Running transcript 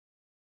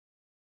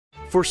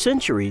For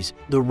centuries,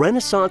 the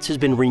Renaissance has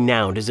been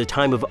renowned as a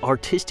time of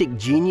artistic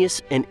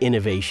genius and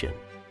innovation.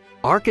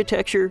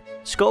 Architecture,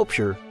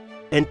 sculpture,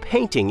 and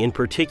painting in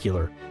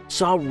particular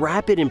saw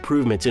rapid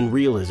improvements in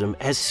realism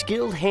as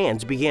skilled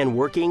hands began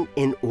working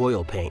in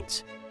oil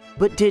paints.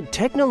 But did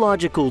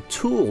technological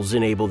tools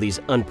enable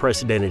these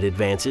unprecedented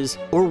advances,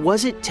 or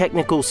was it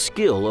technical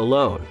skill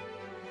alone?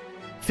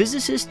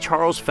 Physicist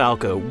Charles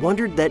Falco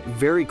wondered that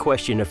very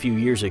question a few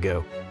years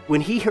ago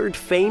when he heard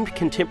famed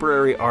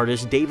contemporary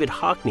artist David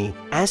Hockney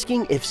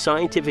asking if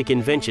scientific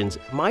inventions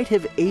might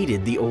have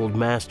aided the old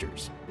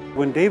masters.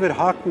 When David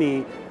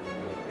Hockney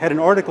had an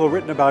article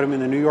written about him in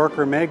the New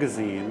Yorker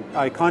magazine,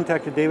 I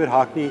contacted David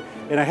Hockney,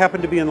 and I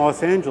happened to be in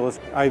Los Angeles.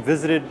 I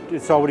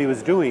visited, saw what he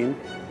was doing,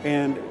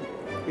 and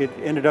it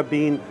ended up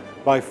being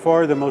by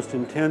far the most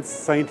intense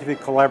scientific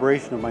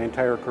collaboration of my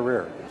entire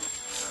career.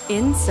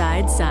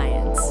 Inside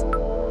Science.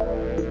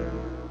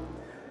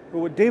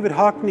 What David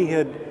Hockney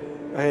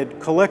had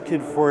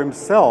collected for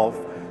himself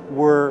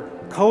were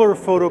color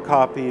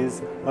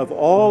photocopies of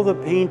all the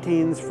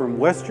paintings from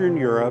Western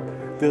Europe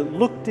that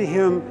looked to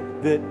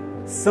him that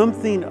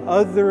something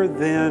other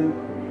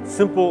than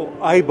simple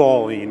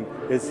eyeballing,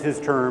 is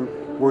his term,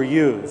 were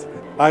used.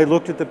 I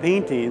looked at the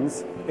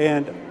paintings,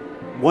 and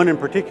one in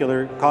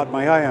particular caught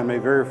my eye on my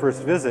very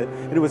first visit,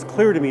 and it was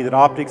clear to me that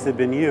optics had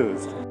been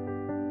used.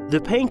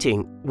 The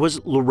painting was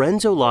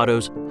Lorenzo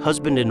Lotto's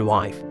Husband and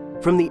Wife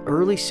from the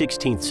early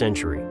 16th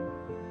century.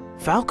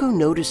 Falco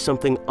noticed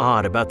something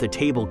odd about the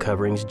table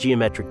covering's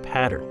geometric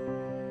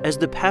pattern. As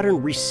the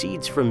pattern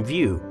recedes from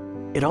view,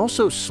 it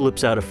also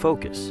slips out of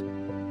focus.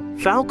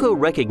 Falco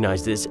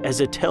recognized this as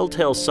a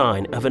telltale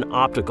sign of an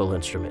optical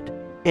instrument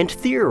and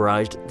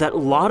theorized that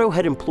Lotto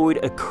had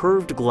employed a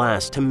curved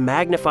glass to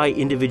magnify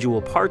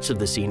individual parts of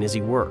the scene as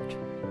he worked.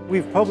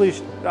 We've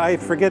published, I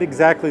forget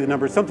exactly the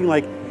number, something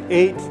like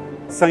 8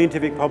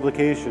 scientific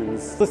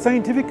publications. The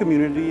scientific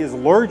community has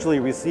largely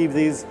received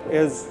these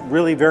as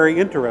really very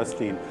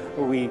interesting.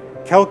 We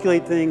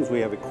calculate things,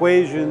 we have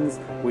equations,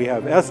 we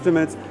have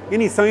estimates.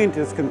 Any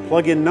scientist can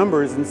plug in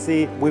numbers and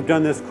see we've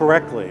done this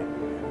correctly.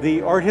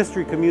 The art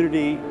history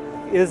community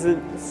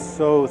isn't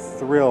so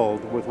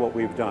thrilled with what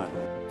we've done.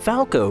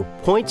 Falco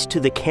points to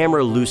the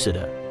camera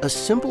lucida, a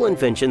simple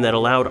invention that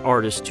allowed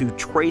artists to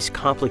trace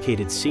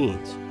complicated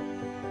scenes.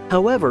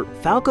 However,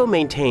 Falco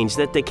maintains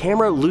that the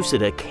camera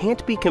lucida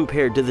can't be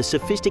compared to the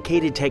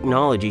sophisticated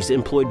technologies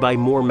employed by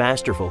more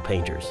masterful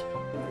painters.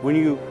 When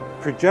you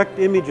project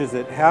images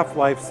at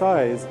half-life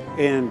size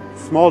and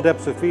small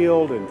depths of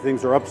field and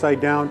things are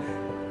upside down,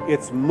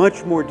 it's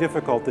much more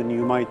difficult than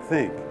you might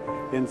think.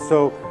 And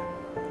so,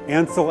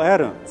 Ansel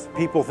Adams,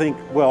 people think,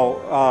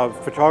 well,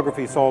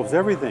 photography solves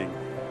everything.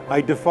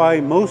 I defy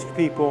most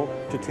people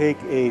to take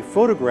a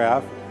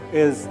photograph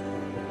as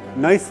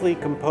nicely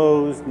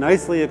composed,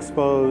 nicely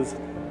exposed,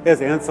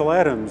 as Ansel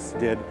Adams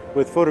did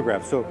with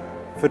photographs. So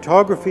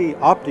photography,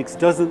 optics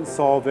doesn't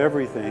solve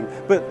everything,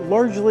 but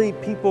largely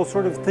people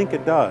sort of think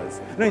it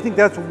does. And I think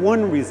that's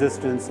one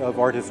resistance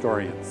of art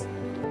historians.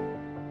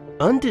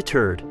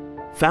 Undeterred,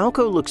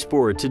 Falco looks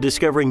forward to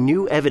discovering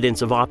new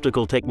evidence of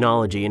optical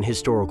technology in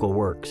historical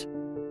works.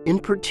 In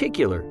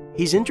particular,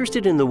 he's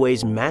interested in the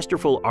ways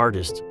masterful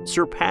artists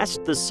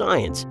surpassed the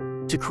science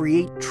to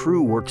create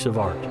true works of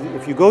art.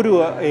 If you go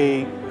to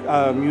a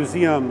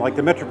museum like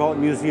the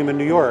Metropolitan Museum in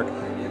New York,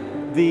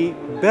 the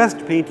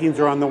best paintings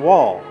are on the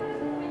wall.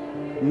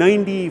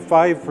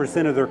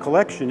 95% of their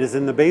collection is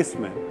in the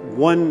basement.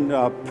 One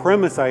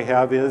premise I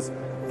have is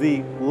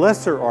the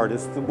lesser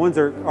artists, the ones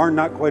that are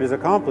not quite as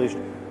accomplished,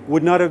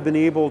 would not have been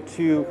able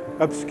to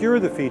obscure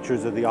the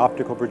features of the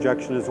optical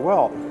projection as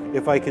well.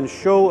 If I can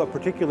show a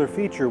particular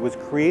feature was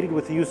created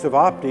with the use of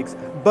optics,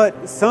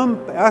 but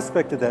some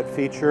aspect of that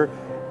feature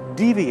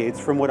deviates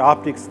from what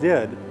optics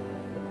did,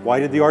 why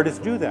did the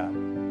artist do that?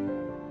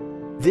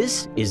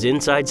 This is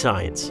Inside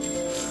Science.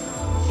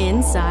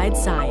 Inside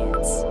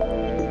Science.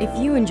 If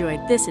you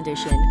enjoyed this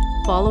edition,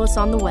 follow us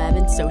on the web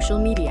and social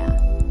media.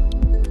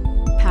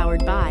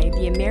 Powered by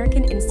the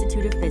American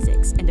Institute of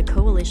Physics and a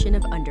coalition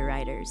of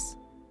underwriters.